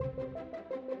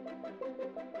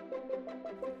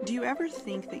Do you ever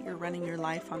think that you're running your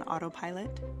life on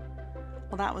autopilot?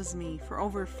 Well, that was me. For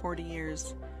over 40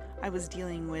 years, I was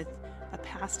dealing with a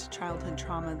past childhood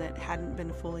trauma that hadn't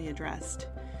been fully addressed.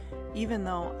 Even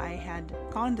though I had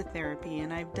gone to therapy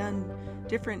and I've done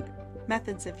different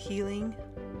methods of healing,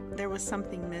 there was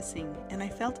something missing and I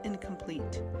felt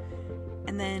incomplete.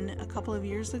 And then a couple of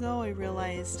years ago, I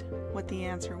realized what the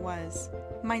answer was.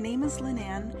 My name is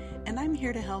Lynn-Ann, and I'm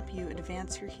here to help you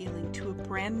advance your healing to a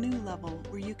brand new level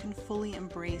where you can fully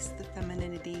embrace the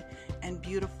femininity and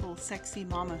beautiful, sexy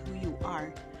mama who you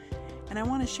are. And I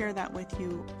want to share that with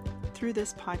you through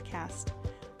this podcast.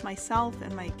 Myself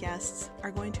and my guests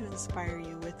are going to inspire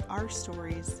you with our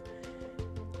stories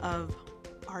of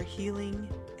our healing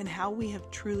and how we have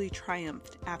truly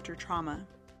triumphed after trauma.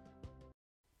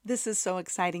 This is so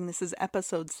exciting. This is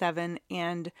episode 7,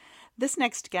 and this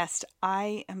next guest,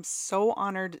 I am so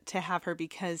honored to have her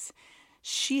because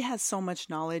she has so much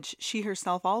knowledge. She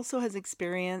herself also has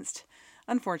experienced,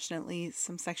 unfortunately,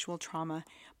 some sexual trauma,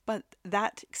 but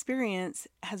that experience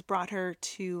has brought her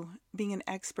to being an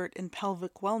expert in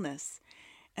pelvic wellness.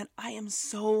 And I am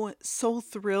so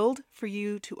thrilled for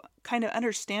you to kind of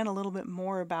understand a little bit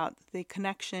more about the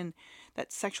connection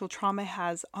that sexual trauma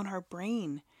has on our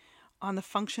brain, on the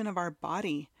function of our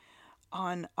body,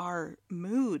 on our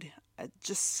mood,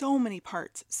 just so many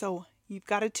parts. So you've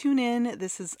got to tune in.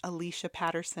 This is Alicia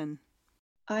Patterson.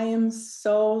 I am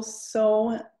so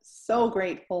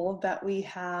grateful that we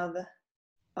have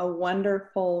a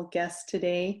wonderful guest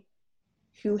today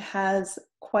who has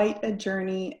quite a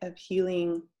journey of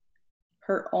healing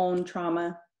her own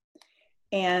trauma.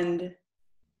 And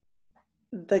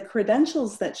the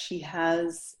credentials that she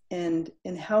has and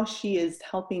how she is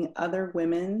helping other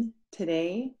women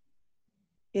today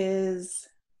is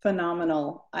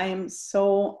phenomenal. I am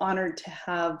so honored to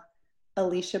have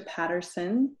Alicia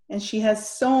Patterson, and she has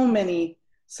so many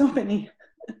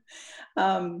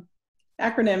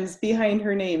acronyms behind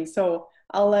her name. So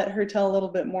I'll let her tell a little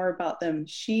bit more about them.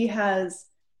 She has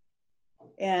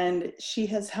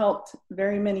helped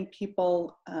very many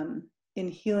people in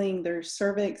healing their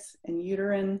cervix and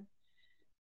uterine,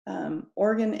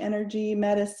 organ energy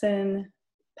medicine,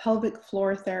 pelvic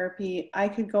floor therapy. I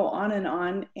could go on.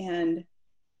 And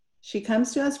she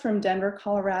comes to us from Denver,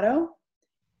 Colorado.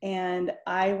 And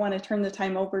I want to turn the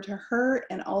time over to her.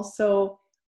 And also,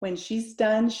 when she's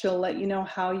done, she'll let you know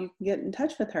how you can get in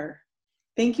touch with her.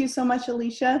 Thank you so much,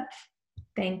 Alicia.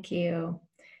 Thank you.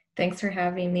 Thanks for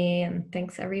having me, and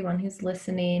thanks everyone who's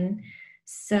listening.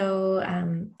 So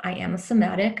I am a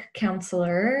somatic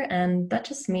counselor, and that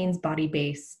just means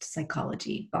body-based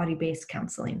psychology, body-based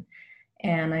counseling.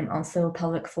 And I'm also a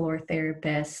pelvic floor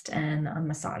therapist and a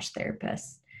massage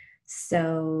therapist.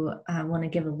 So I want to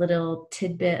give a little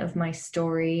tidbit of my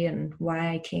story and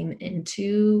why I came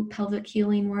into pelvic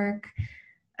healing work.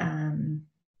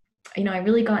 I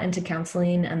really got into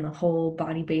counseling and the whole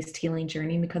body-based healing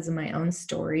journey because of my own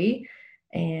story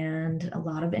and a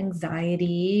lot of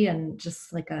anxiety and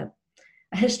just like a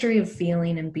history of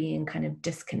feeling and being kind of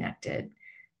disconnected.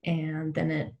 And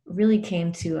then it really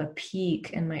came to a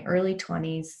peak in my early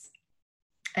 20s.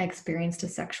 I experienced a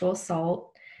sexual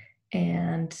assault,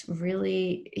 and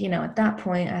really, at that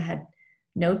point I had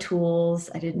no tools.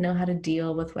 I didn't know how to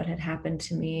deal with what had happened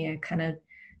to me. I kind of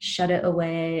shut it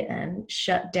away and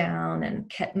shut down and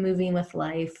kept moving with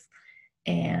life.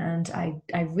 And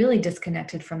I really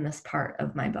disconnected from this part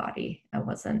of my body. I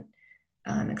wasn't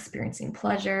experiencing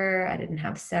pleasure. I didn't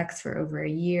have sex for over a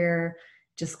year,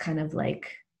 just kind of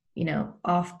like,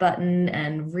 off button,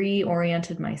 and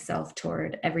reoriented myself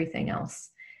toward everything else.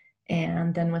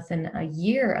 And then within a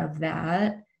year of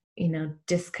that,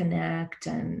 disconnect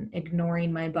and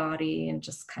ignoring my body and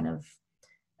just kind of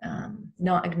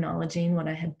not acknowledging what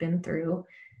I had been through,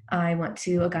 I went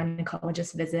to a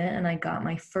gynecologist visit and I got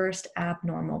my first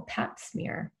abnormal pap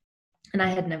smear. And I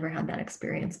had never had that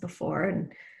experience before.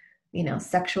 And,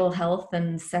 sexual health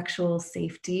and sexual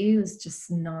safety was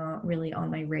just not really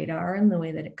on my radar in the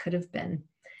way that it could have been.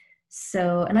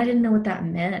 So, and I didn't know what that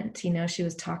meant. She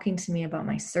was talking to me about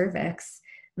my cervix,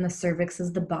 and the cervix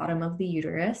is the bottom of the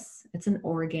uterus. It's an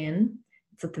organ.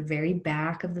 It's at the very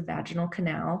back of the vaginal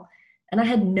canal. And I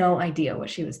had no idea what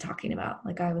she was talking about.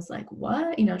 Like, I was like,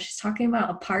 what? She's talking about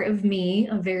a part of me,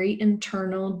 a very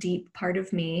internal, deep part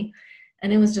of me.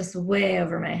 And it was just way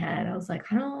over my head. I was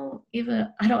like, I don't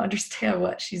understand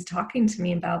what she's talking to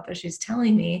me about, but she's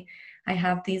telling me I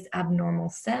have these abnormal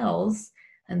cells,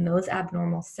 and those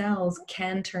abnormal cells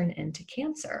can turn into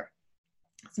cancer.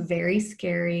 It's very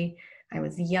scary. I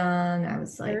was young. I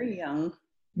was like very young,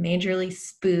 majorly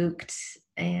spooked.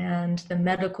 And the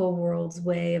medical world's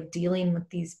way of dealing with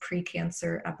these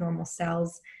precancer abnormal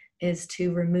cells is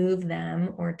to remove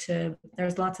them, or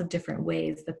there's lots of different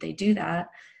ways that they do that,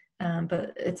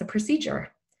 but it's a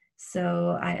procedure.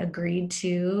 So I agreed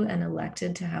to and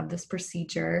elected to have this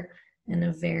procedure in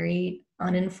a very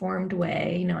uninformed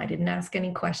way. I didn't ask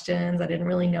any questions. I didn't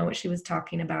really know what she was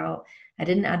talking about. I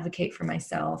didn't advocate for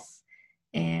myself.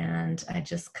 And I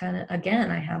just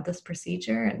I had this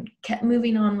procedure and kept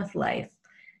moving on with life.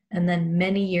 And then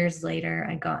many years later,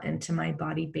 I got into my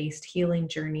body-based healing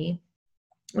journey,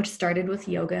 which started with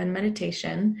yoga and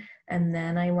meditation. And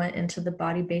then I went into the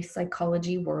body-based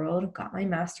psychology world, got my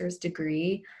master's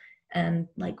degree. And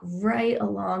right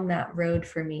along that road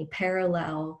for me,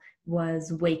 parallel,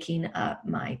 was waking up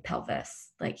my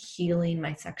pelvis, healing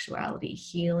my sexuality,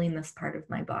 healing this part of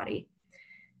my body.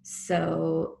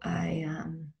 So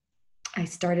I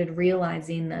started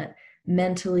realizing that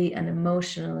mentally and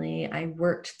emotionally, I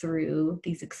worked through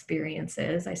these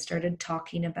experiences. I started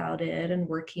talking about it and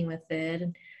working with it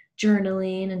and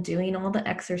journaling and doing all the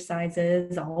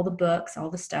exercises, all the books, all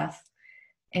the stuff.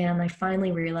 And I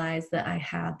finally realized that I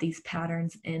had these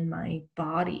patterns in my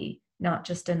body, not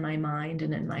just in my mind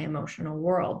and in my emotional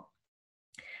world.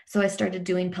 So I started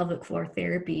doing pelvic floor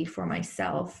therapy for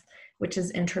myself, which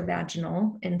is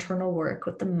intravaginal, internal work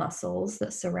with the muscles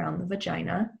that surround the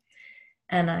vagina.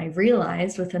 And I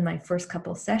realized within my first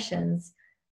couple sessions,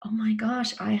 oh my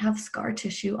gosh, I have scar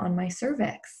tissue on my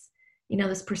cervix.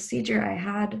 This procedure I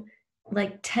had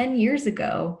 10 years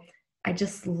ago, I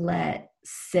just let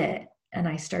sit and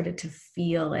I started to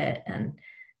feel it. And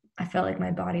I felt like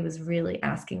my body was really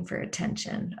asking for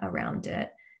attention around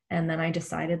it. And then I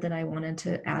decided that I wanted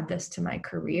to add this to my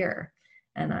career.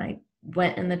 And I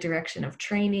went in the direction of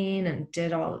training and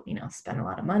did spent a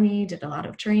lot of money, did a lot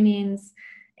of trainings,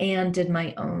 and did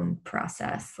my own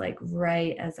process,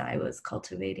 right as I was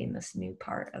cultivating this new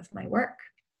part of my work.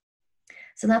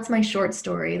 So that's my short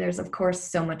story. There's, of course,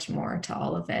 so much more to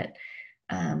all of it.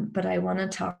 But I want to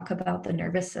talk about the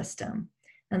nervous system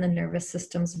and the nervous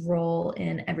system's role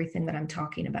in everything that I'm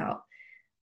talking about.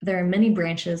 There are many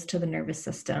branches to the nervous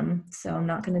system, so I'm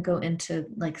not going to go into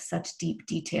such deep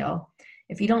detail.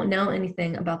 If you don't know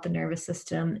anything about the nervous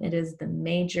system, it is the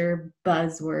major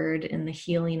buzzword in the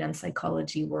healing and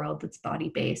psychology world that's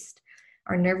body-based.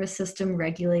 Our nervous system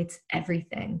regulates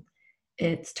everything.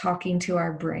 It's talking to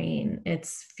our brain.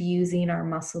 It's fusing our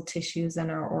muscle tissues and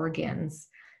our organs.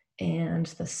 And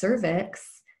the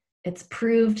cervix, it's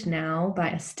proved now by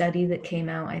a study that came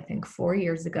out, I think, 4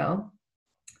 years ago,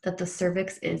 that the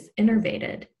cervix is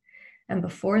innervated. And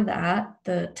before that,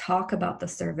 the talk about the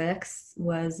cervix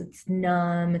was it's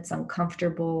numb, it's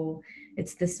uncomfortable,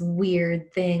 it's this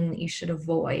weird thing that you should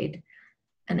avoid.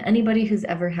 And anybody who's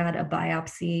ever had a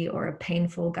biopsy or a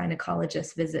painful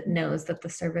gynecologist visit knows that the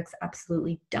cervix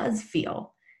absolutely does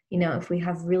feel. If we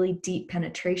have really deep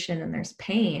penetration and there's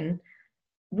pain,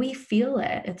 we feel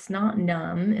it. It's not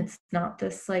numb. It's not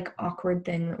this awkward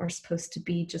thing that we're supposed to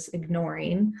be just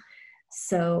ignoring.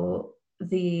 So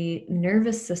the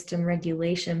nervous system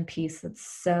regulation piece that's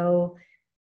so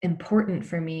important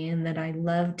for me and that I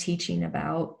love teaching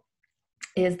about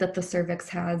is that the cervix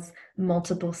has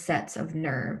multiple sets of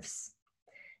nerves.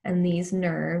 And these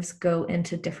nerves go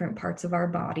into different parts of our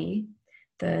body.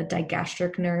 The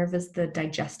digastric nerve is the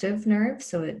digestive nerve,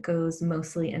 so it goes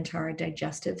mostly into our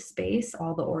digestive space,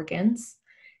 all the organs.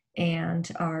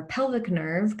 And our pelvic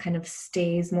nerve kind of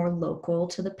stays more local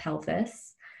to the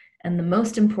pelvis. And the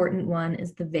most important one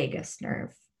is the vagus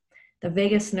nerve. The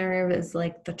vagus nerve is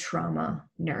like the trauma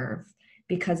nerve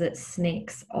because it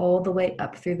snakes all the way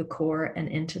up through the core and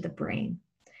into the brain.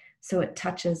 So it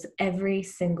touches every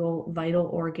single vital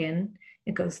organ.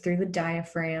 It goes through the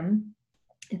diaphragm.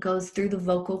 It goes through the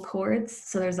vocal cords.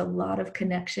 So there's a lot of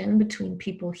connection between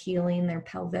people healing their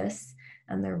pelvis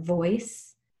and their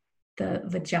voice. The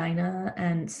vagina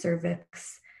and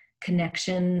cervix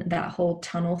connection, that whole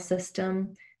tunnel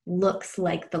system, looks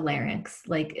like the larynx.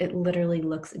 It literally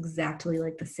looks exactly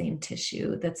like the same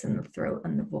tissue that's in the throat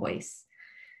and the voice.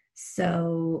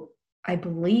 So I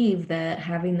believe that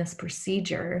having this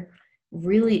procedure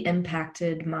really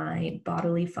impacted my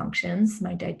bodily functions,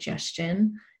 my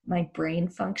digestion, my brain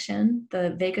function.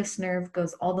 The vagus nerve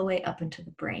goes all the way up into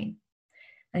the brain.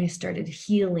 I started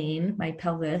healing my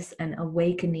pelvis and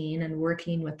awakening and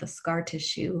working with the scar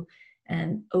tissue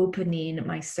and opening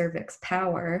my cervix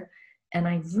power. And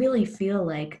I really feel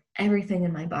like everything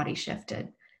in my body shifted.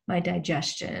 My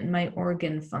digestion, my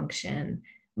organ function,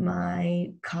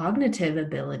 my cognitive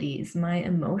abilities, my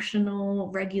emotional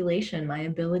regulation, my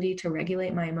ability to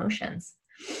regulate my emotions.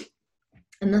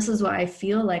 And this is why I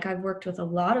feel like I've worked with a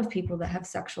lot of people that have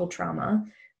sexual trauma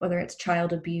whether it's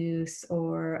child abuse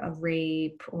or a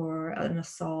rape or an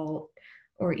assault,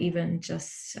 or even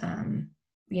just,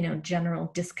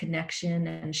 general disconnection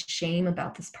and shame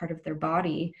about this part of their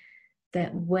body,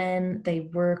 that when they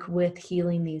work with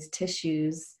healing these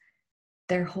tissues,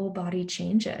 their whole body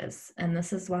changes. And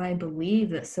this is why I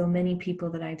believe that so many people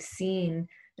that I've seen,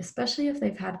 especially if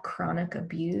they've had chronic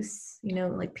abuse,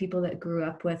 like people that grew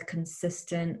up with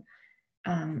consistent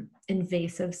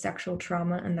invasive sexual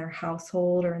trauma in their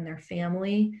household or in their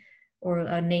family or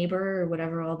a neighbor or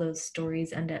whatever all those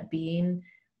stories end up being,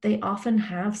 they often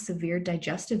have severe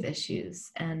digestive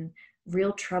issues and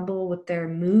real trouble with their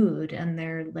mood and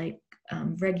their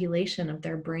regulation of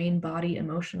their brain body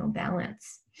emotional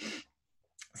balance.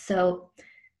 So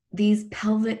these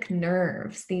pelvic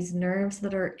nerves, these nerves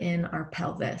that are in our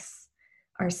pelvis,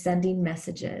 are sending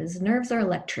messages. Nerves are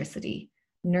electricity.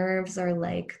 Nerves are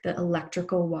like the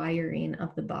electrical wiring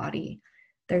of the body.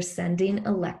 They're sending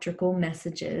electrical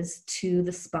messages to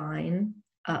the spine,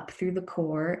 up through the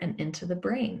core and into the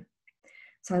brain.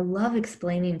 So I love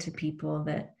explaining to people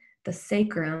that the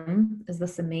sacrum is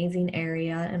this amazing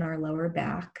area in our lower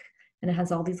back, and it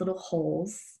has all these little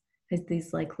holes. There's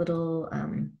these little,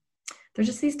 they're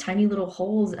just these tiny little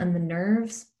holes, and the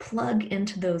nerves plug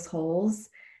into those holes,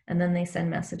 and then they send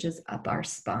messages up our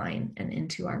spine and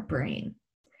into our brain.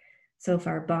 So if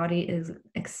our body is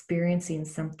experiencing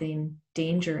something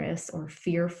dangerous or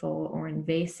fearful or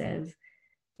invasive,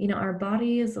 our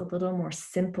body is a little more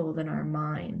simple than our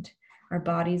mind. Our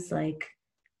body's like,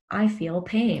 I feel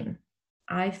pain.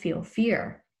 I feel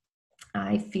fear.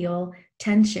 I feel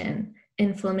tension,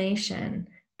 inflammation,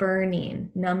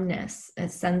 burning, numbness.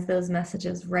 It sends those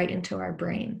messages right into our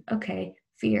brain. Okay,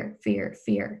 fear, fear,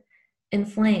 fear.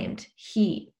 Inflamed,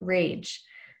 heat, rage.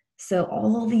 So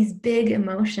all these big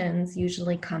emotions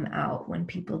usually come out when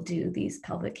people do these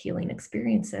pelvic healing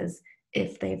experiences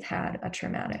if they've had a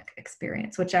traumatic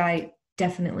experience, which I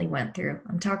definitely went through.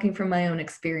 I'm talking from my own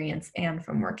experience and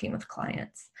from working with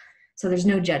clients. So there's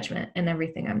no judgment in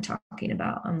everything I'm talking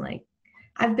about. I'm like,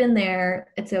 I've been there,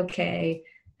 it's okay.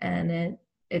 And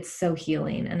it's so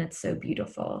healing and it's so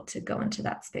beautiful to go into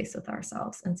that space with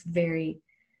ourselves. And it's very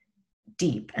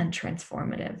deep and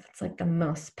transformative. It's like the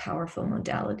most powerful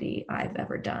modality I've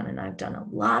ever done. And I've done a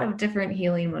lot of different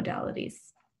healing modalities.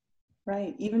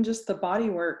 Right. Even just the body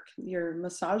work, your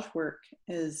massage work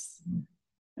is,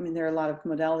 there are a lot of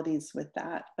modalities with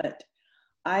that, but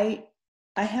I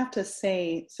have to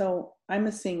say, so I'm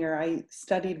a singer, I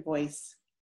studied voice,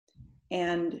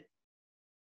 and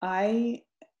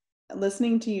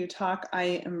listening to you talk,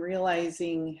 I am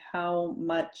realizing how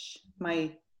much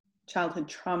my childhood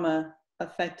trauma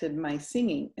affected my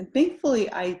singing. And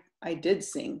thankfully I did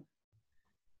sing,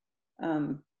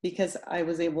 because I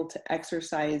was able to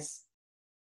exercise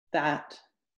that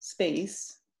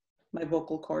space, my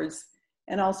vocal cords,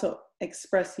 and also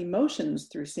express emotions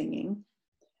through singing.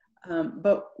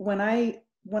 But when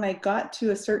I got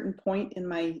to a certain point in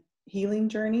my healing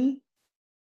journey,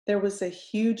 there was a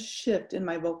huge shift in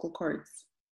my vocal cords.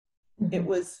 Mm-hmm.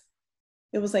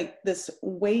 It was like this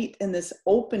weight and this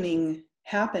opening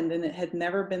happened, and it had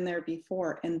never been there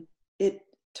before. And it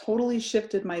totally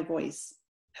shifted my voice,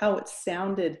 how it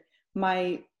sounded,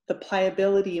 the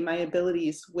pliability, my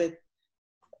abilities with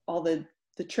all the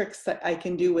tricks that I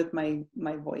can do with my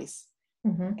voice.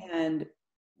 Mm-hmm. And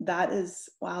that's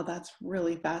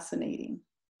really fascinating.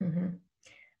 Mm-hmm.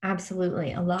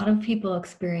 Absolutely. A lot of people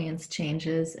experience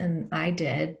changes, and I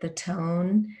did. The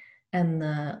tone and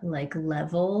the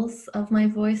levels of my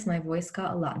voice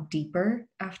got a lot deeper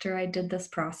after I did this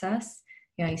process.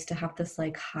 I used to have this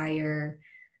higher,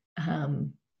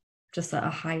 just a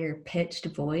higher pitched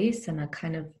voice, and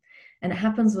and it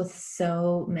happens with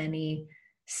so many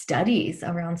studies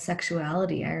around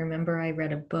sexuality. I remember I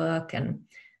read a book, and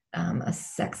a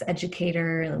sex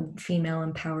educator, female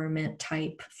empowerment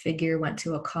type figure went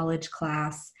to a college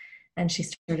class, and she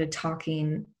started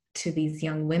talking to these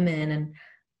young women,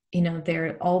 and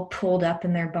they're all pulled up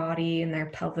in their body and their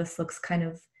pelvis looks kind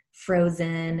of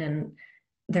frozen and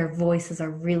their voices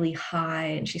are really high.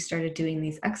 And she started doing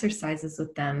these exercises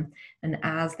with them, and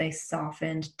as they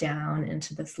softened down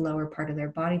into this lower part of their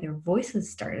body, their voices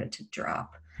started to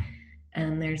drop.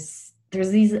 And there's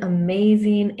these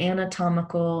amazing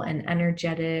anatomical and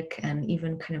energetic and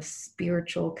even kind of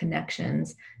spiritual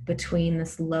connections between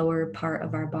this lower part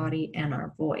of our body and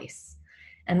our voice.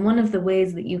 And one of the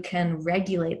ways that you can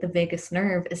regulate the vagus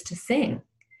nerve is to sing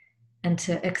and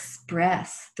to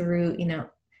express through,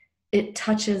 it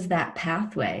touches that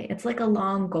pathway. It's like a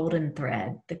long golden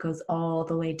thread that goes all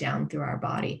the way down through our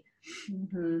body.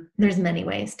 Mm-hmm. There's many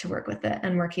ways to work with it,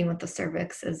 and working with the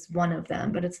cervix is one of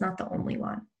them, but it's not the only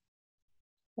one.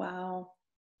 Wow.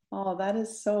 Oh, that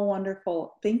is so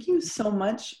wonderful. Thank you so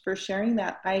much for sharing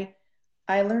that. I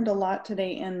learned a lot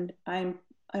today, and I'm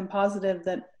positive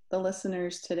that the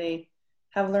listeners today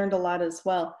have learned a lot as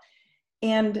well.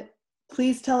 And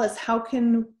please tell us, how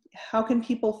can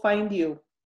people find you?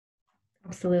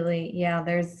 Absolutely. Yeah,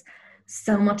 there's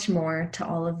so much more to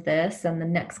all of this, and the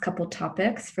next couple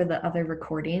topics for the other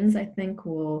recordings, I think,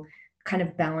 will kind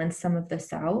of balance some of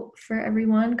this out for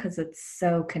everyone, because it's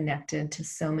so connected to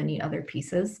so many other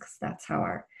pieces, because that's how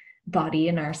our body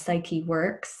and our psyche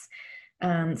works.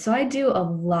 So I do a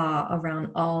lot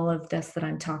around all of this that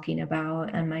I'm talking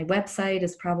about, and my website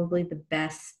is probably the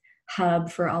best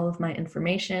hub for all of my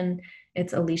information.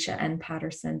 It's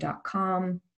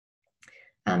AliciaNPatterson.com.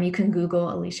 You can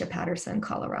Google Alicia Patterson,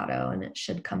 Colorado, and it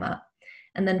should come up.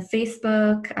 And then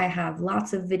Facebook, I have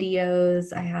lots of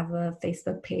videos. I have a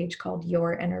Facebook page called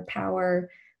Your Inner Power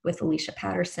with Alicia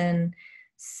Patterson.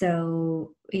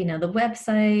 So, the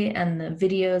website and the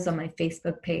videos on my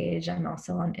Facebook page. I'm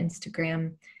also on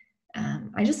Instagram.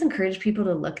 I just encourage people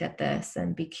to look at this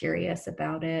and be curious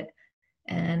about it.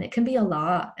 And it can be a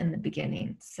lot in the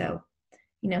beginning. So,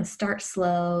 start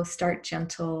slow, start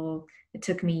gentle. It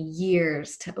took me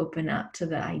years to open up to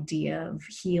the idea of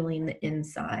healing the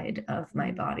inside of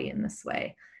my body in this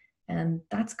way. And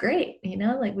that's great.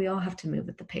 We all have to move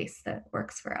at the pace that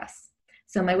works for us.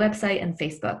 So my website and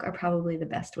Facebook are probably the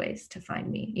best ways to find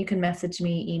me. You can message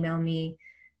me, email me,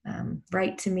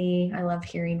 write to me. I love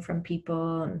hearing from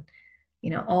people and,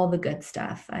 all the good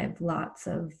stuff. I have lots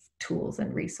of tools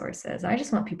and resources. I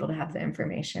just want people to have the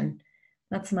information.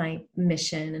 That's my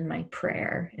mission and my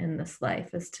prayer in this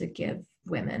life, is to give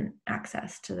women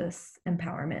access to this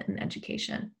empowerment and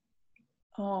education.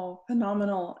 Oh,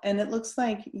 phenomenal. And it looks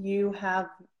like you have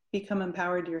become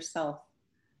empowered yourself.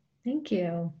 Thank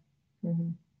you.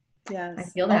 Mm-hmm. Yes. I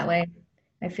feel that way.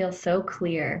 I feel so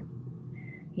clear.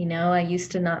 I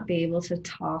used to not be able to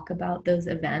talk about those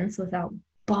events without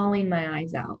bawling my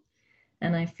eyes out.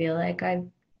 And I feel like I've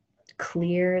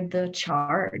cleared the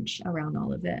charge around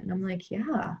all of it. And I'm like,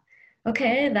 yeah,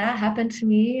 okay, that happened to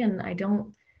me. And I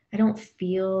don't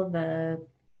feel the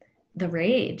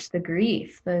rage, the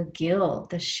grief, the guilt,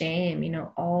 the shame,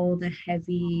 all the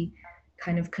heavy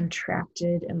kind of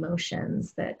contracted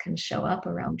emotions that can show up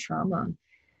around trauma.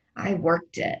 I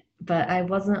worked it, but I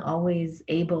wasn't always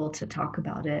able to talk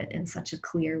about it in such a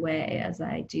clear way as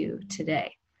I do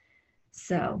today.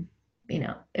 So,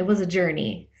 it was a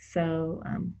journey. So,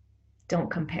 don't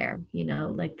compare,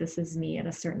 this is me at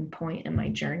a certain point in my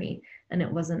journey, and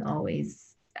it wasn't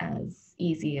always as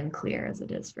easy and clear as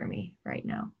it is for me right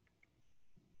now.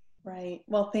 Right.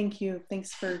 Well, thank you.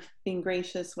 Thanks for being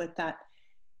gracious with that.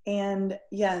 And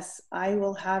yes, I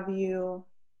will have you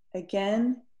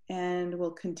again, and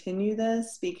we'll continue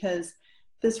this, because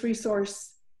this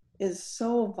resource is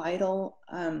so vital.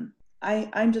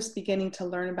 I'm just beginning to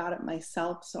learn about it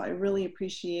myself. So I really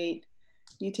appreciate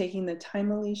you taking the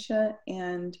time, Alicia.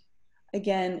 And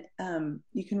again,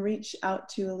 you can reach out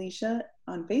to Alicia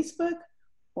on Facebook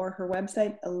or her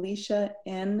website, Alicia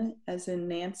N as in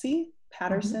Nancy,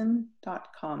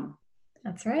 Patterson.com.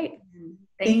 That's right.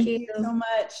 Thank you so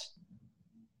much.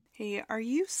 Hey, are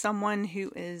you someone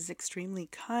who is extremely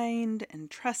kind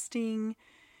and trusting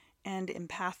and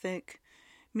empathic,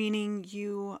 meaning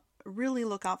you really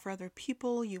look out for other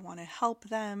people, you want to help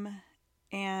them,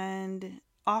 and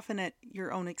often at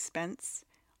your own expense?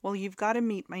 Well, you've got to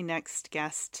meet my next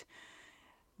guest.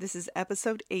 This is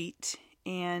episode 8,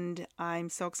 and I'm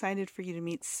so excited for you to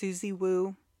meet Susie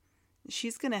Wu.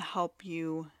 She's going to help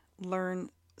you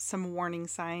learn some warning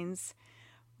signs,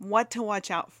 what to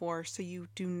watch out for so you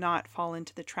do not fall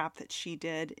into the trap that she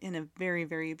did in a very,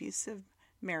 very abusive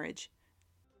marriage.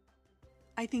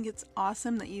 I think it's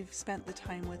awesome that you've spent the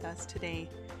time with us today.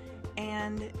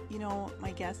 And,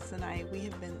 my guests and I, we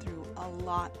have been through a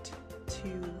lot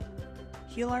to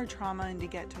heal our trauma and to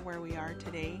get to where we are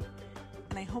today.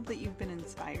 And I hope that you've been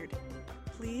inspired.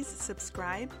 Please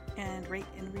subscribe and rate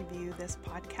and review this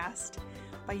podcast.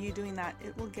 By you doing that,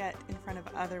 it will get in front of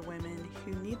other women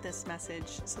who need this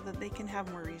message so that they can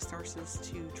have more resources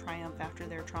to triumph after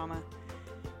their trauma.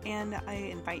 And I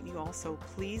invite you also,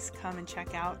 please come and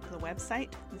check out the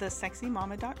website,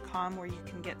 thesexymama.com, where you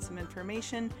can get some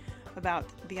information about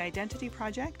the Identity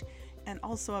Project and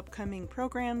also upcoming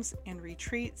programs and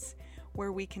retreats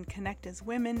where we can connect as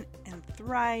women and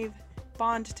thrive,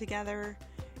 bond together,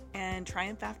 and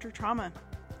triumph after trauma.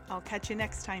 I'll catch you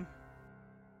next time.